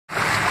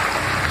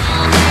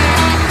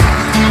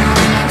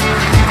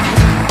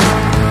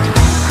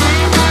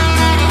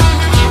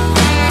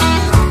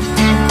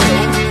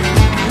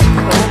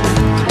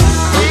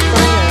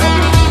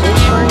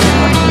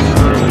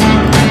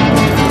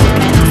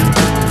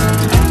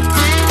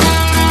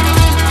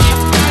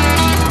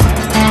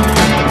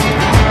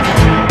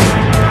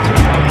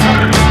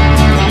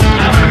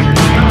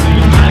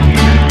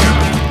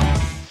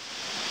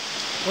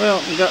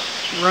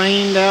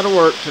out of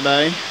work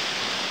today.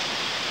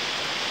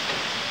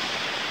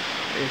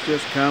 It's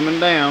just coming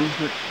down.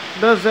 It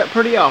does that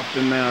pretty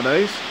often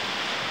nowadays.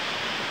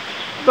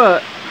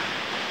 But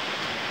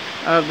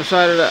I've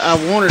decided that I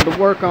wanted to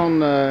work on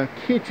the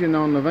kitchen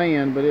on the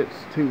van, but it's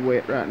too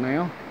wet right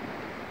now.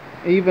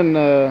 Even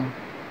the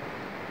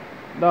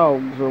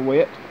dogs are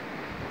wet.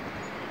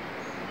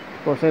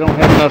 Of course, they don't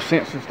have enough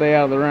sense to stay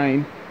out of the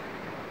rain.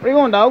 Where are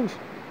you going, dogs?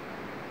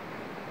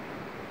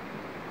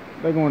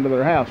 They're going to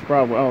their house,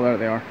 probably. Oh, there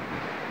they are.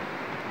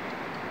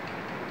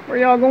 Where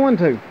y'all going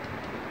to?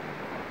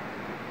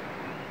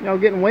 Y'all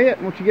getting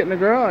wet? Won't you get in the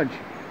garage?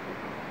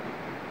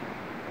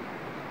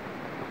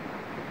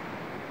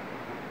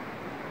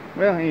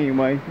 Well,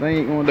 anyway, they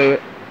ain't gonna do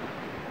it.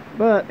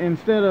 But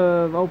instead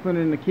of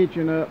opening the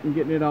kitchen up and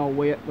getting it all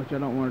wet, which I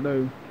don't want to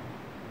do,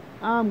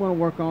 I'm gonna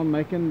work on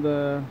making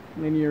the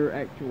linear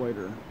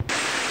actuator.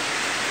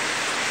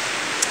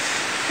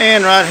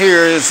 And right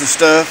here is the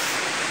stuff.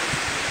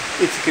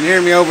 If you can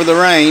hear me over the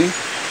rain,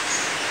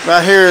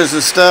 right here is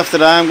the stuff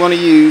that I'm going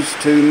to use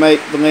to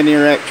make the linear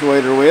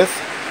actuator with,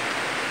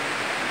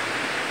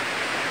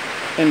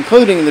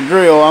 including the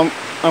drill. I'm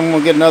going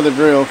to get another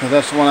drill because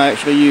that's the one I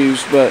actually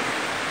used, but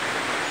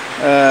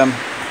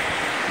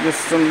just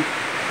some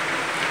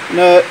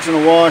nuts and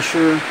a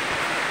washer,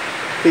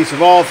 piece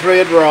of all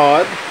thread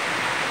rod,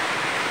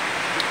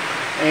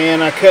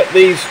 and I cut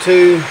these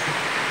two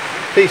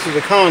pieces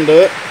of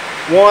conduit.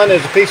 One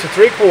is a piece of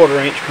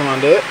 3/4 inch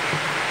conduit.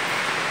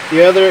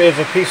 The other is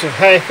a piece of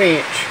 1/2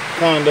 inch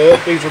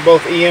conduit. These are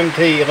both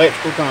EMT,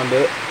 electrical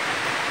conduit.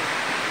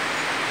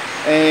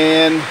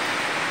 And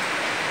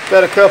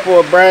got a couple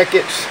of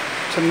brackets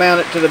to mount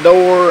it to the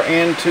door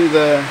and to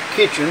the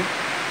kitchen.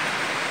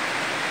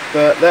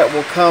 But that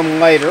will come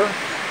later.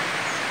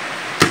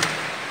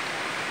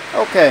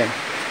 Okay.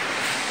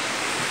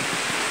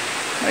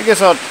 I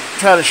guess I'll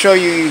try to show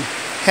you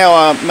how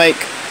I make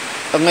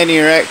a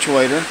linear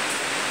actuator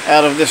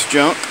out of this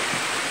junk.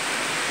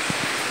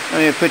 Let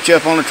me put you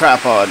up on a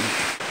tripod.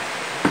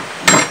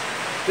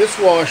 This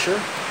washer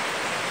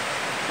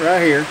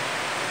right here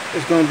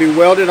is going to be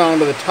welded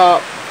onto the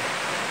top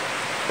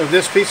of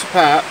this piece of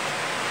pipe.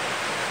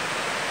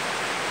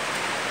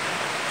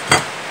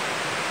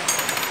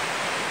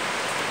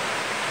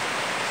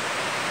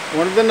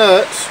 One of the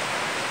nuts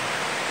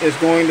is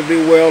going to be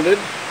welded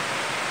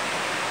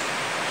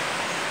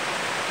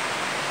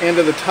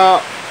into the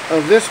top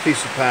of this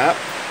piece of pipe.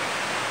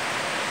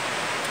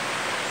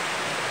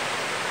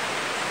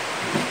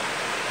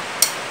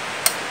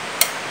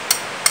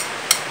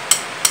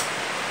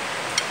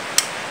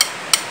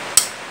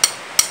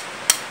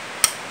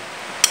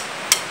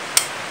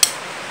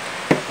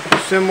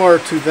 Similar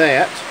to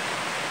that.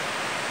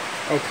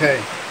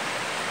 Okay,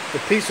 the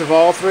piece of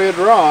all thread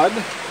rod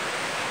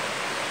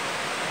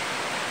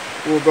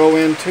will go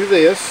into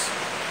this.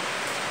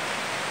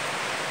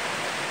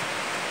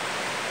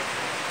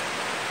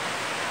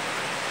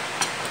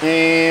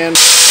 And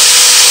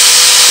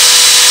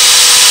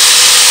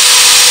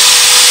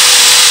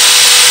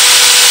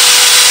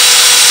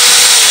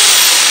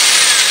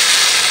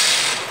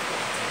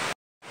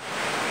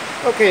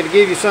okay, to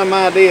give you some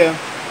idea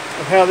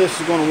of how this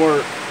is going to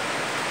work,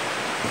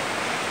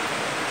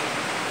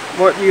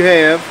 what you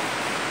have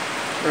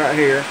right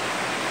here,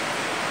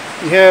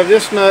 you have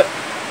this nut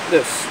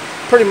that's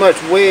pretty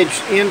much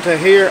wedged into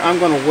here. I'm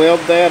going to weld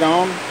that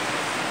on,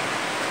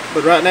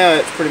 but right now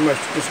it's pretty much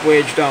just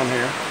wedged on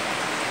here.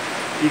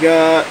 You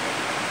got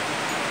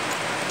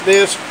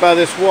this by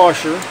this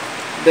washer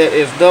that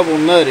is double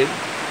nutted.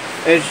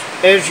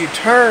 As you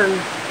turn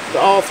the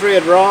all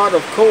thread rod,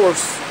 of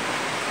course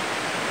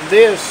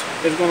this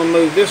is going to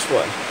move this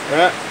way,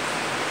 right?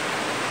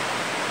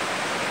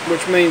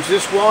 Which means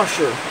this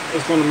washer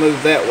is going to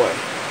move that way.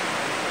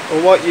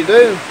 Well, what you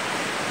do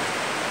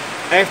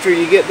after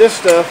you get this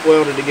stuff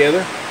welded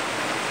together,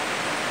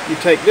 you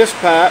take this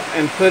pipe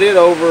and put it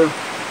over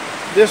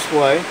this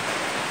way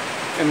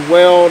and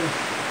weld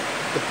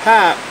the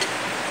pipe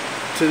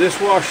to this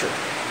washer.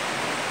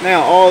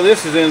 Now all of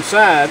this is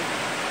inside,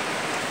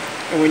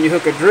 and when you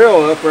hook a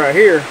drill up right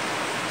here,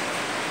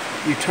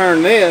 you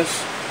turn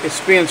this, it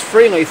spins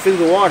freely through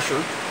the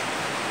washer,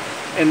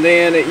 and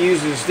then it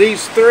uses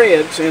these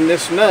threads in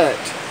this nut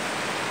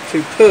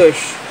to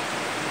push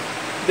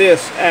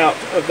this out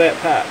of that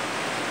pipe.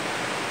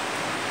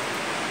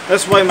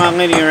 That's the way my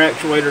linear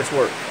actuators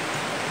work.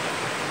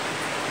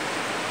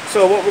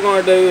 So what we're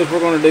going to do is we're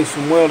going to do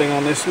some welding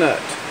on this nut.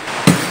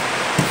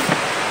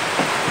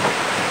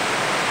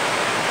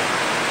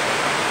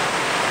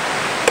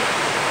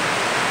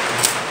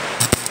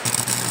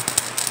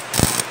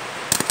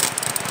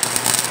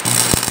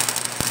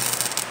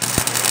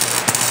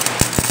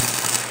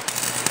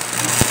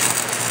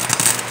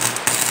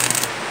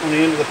 On the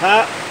end of the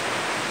pipe.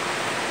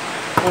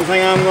 One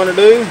thing I'm going to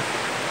do,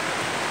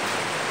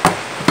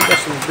 got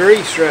some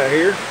grease right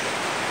here.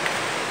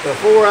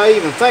 Before I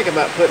even think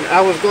about putting it, I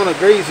was going to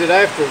grease it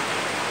after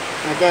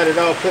I got it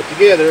all put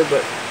together,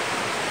 but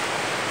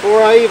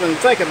before I even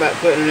think about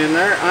putting it in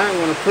there, I'm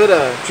going to put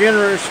a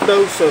generous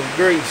dose of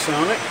grease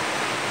on it.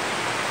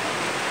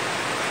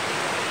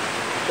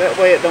 That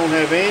way it don't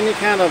have any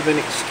kind of an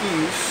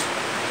excuse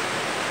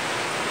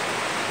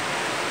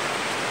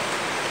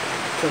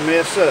to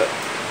mess up.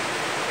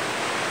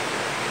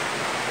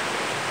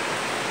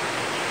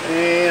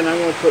 And I'm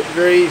going to put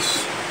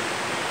grease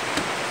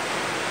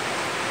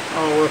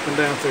all up and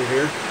down through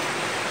here.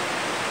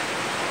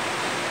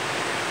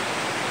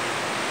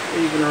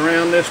 Even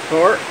around this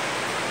part.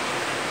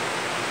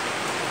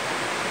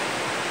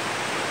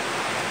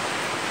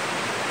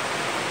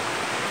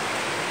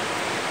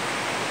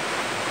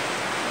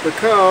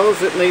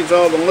 Because it needs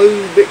all the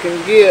lube it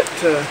can get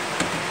to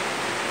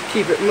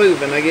keep it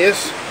moving, I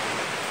guess.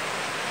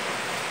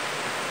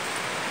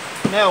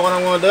 Now what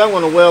I'm going to do, I'm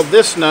going to weld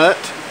this nut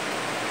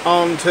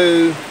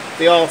onto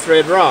the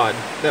all-thread rod.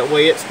 That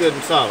way it's good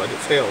and solid,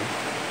 it's held.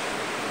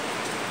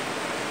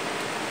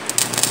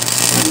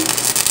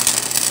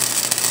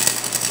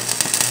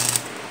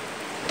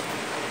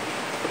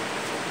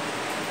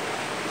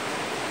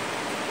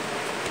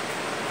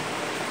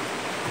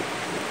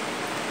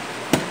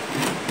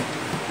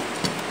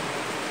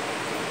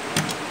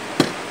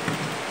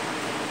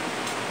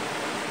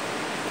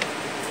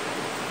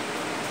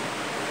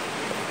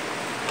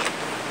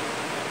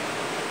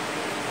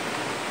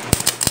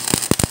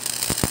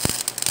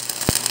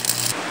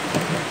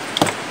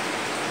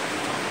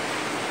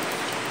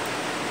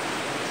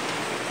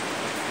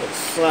 Let's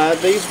slide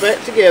these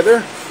back together,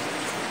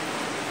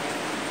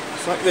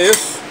 just like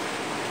this.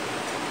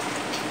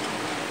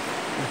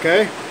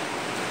 Okay.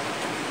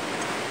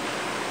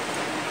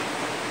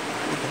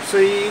 You can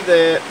see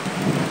that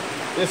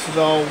this is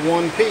all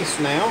one piece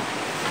now.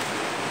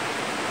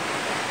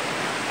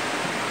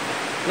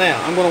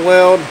 Now I'm going to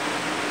weld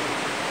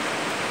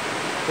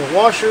the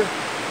washer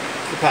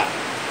to the pipe.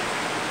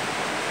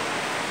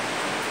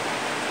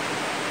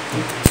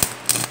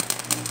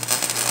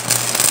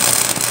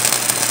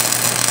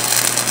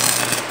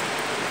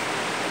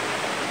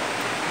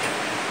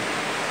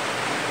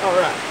 All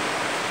right.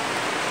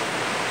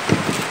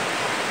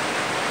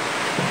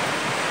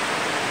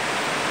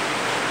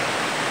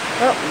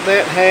 Well,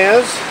 that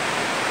has,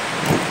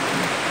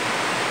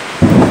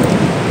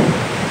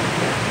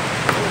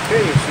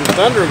 okay, some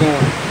thunder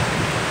going.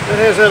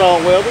 That has that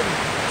all welded.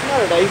 It's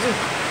not a Daisy.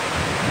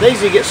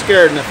 Daisy gets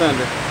scared in the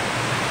thunder.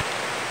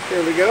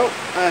 Here we go.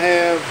 I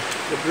have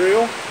the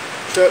drill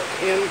chucked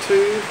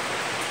into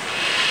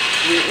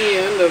the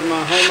end of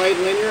my homemade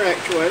linear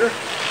actuator.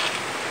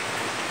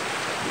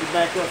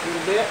 Back up a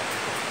little bit.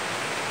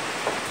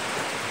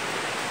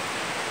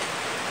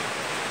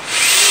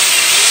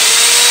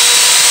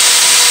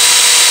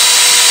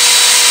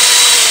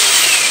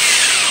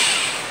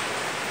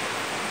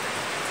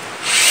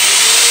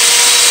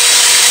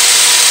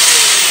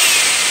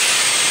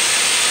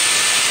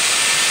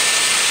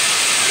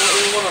 Don't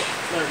really want to,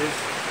 there it is.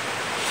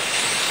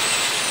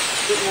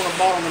 Didn't want to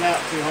bottom it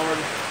out too hard.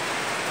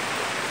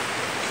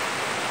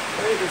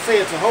 Well, you can see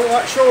it's a whole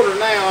lot shorter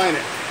now, ain't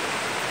it?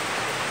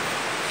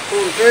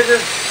 Pull the trigger.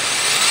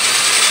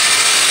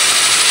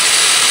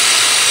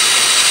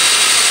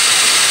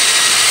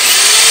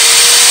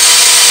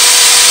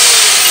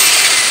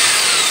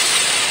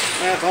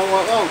 Now it's a whole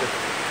lot longer.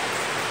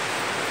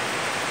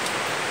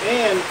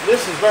 And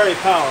this is very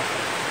powerful.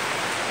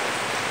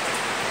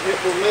 It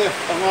will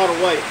lift a lot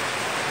of weight.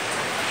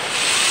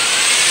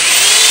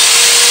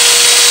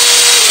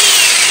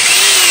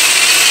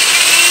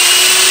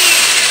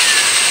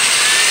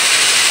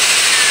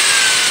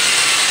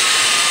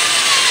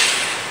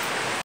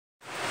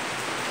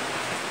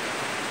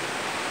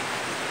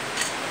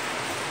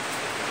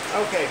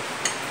 Okay,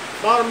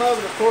 bottom of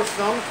it, of course, is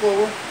on the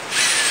floor.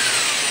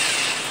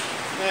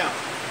 Now,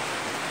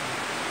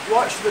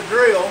 watch the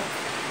drill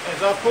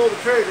as I pull the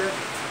trigger,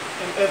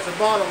 and as the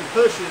bottom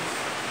pushes,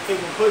 it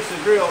will push the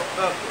drill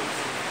upwards.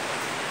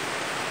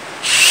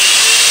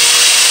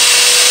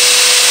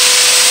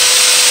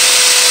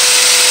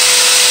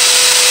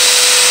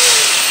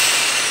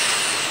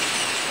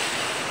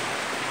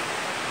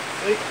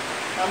 See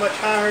how much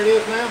higher it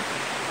is now?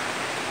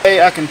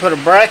 Okay, I can put a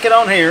bracket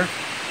on here.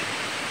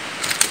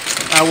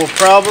 I will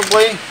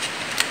probably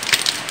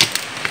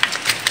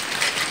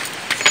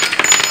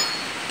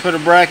put a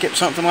bracket,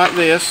 something like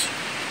this,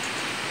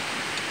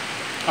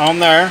 on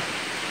there,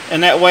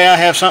 and that way I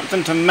have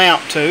something to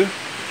mount to.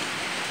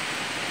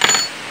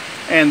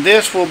 And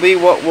this will be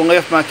what will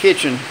lift my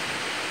kitchen,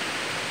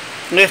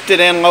 lift it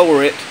and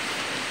lower it.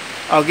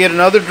 I'll get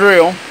another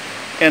drill,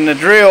 and the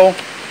drill,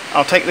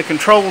 I'll take the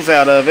controls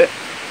out of it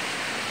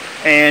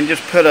and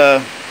just put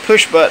a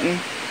push button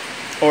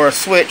or a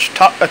switch,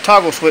 a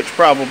toggle switch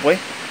probably,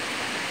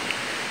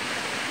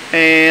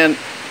 and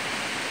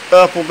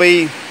up will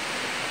be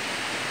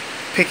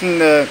picking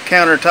the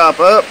countertop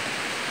up,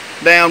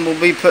 down will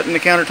be putting the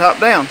countertop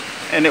down,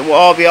 and it will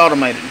all be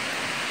automated.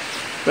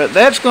 But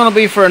that's going to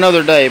be for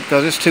another day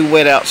because it's too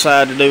wet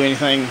outside to do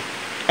anything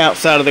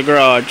outside of the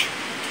garage.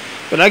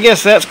 But I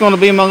guess that's going to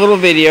be my little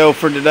video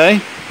for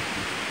today.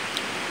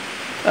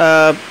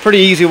 Pretty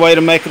easy way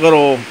to make a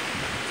little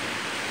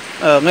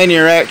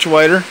linear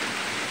actuator.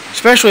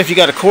 Especially if you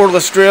got a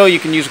cordless drill, you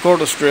can use a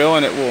cordless drill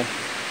and it will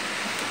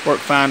work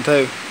fine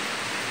too.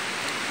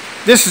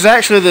 This is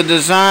actually the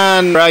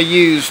design I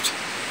used.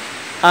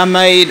 I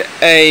made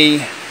a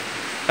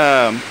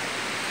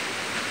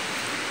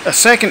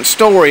second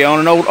story on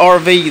an old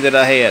RV that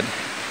I had.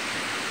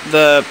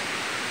 The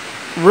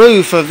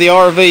roof of the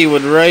RV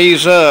would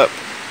raise up,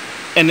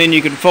 and then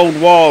you could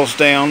fold walls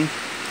down,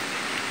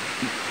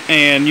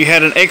 and you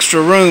had an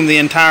extra room the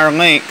entire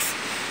length.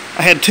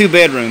 I had 2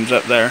 bedrooms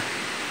up there.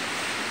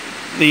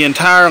 The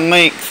entire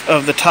length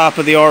of the top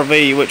of the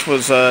RV, which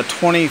was a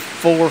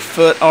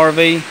 24-foot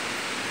RV,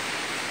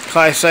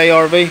 Class A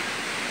RV.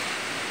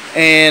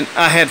 And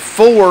I had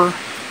 4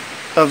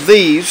 of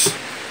these,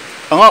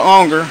 a lot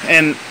longer,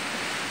 and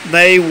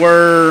they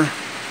were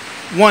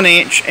 1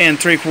 inch and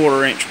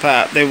 3/4 inch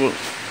pipe. They were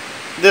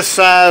this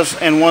size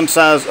and 1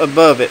 size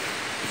above it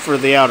for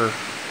the outer.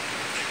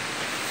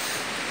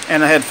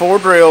 And I had 4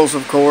 drills,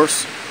 of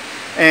course,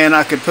 and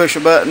I could push a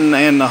button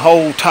and the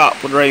whole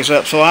top would raise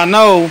up. So I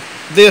know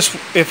this,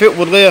 if it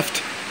would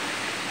lift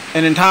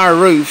an entire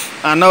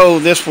roof, I know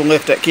this will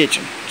lift that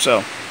kitchen.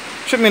 So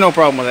shouldn't be no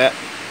problem with that.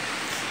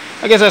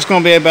 I guess that's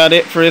going to be about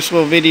it for this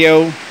little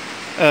video.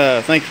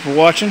 Thank you for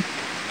watching,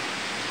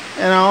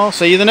 and I'll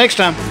see you the next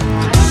time.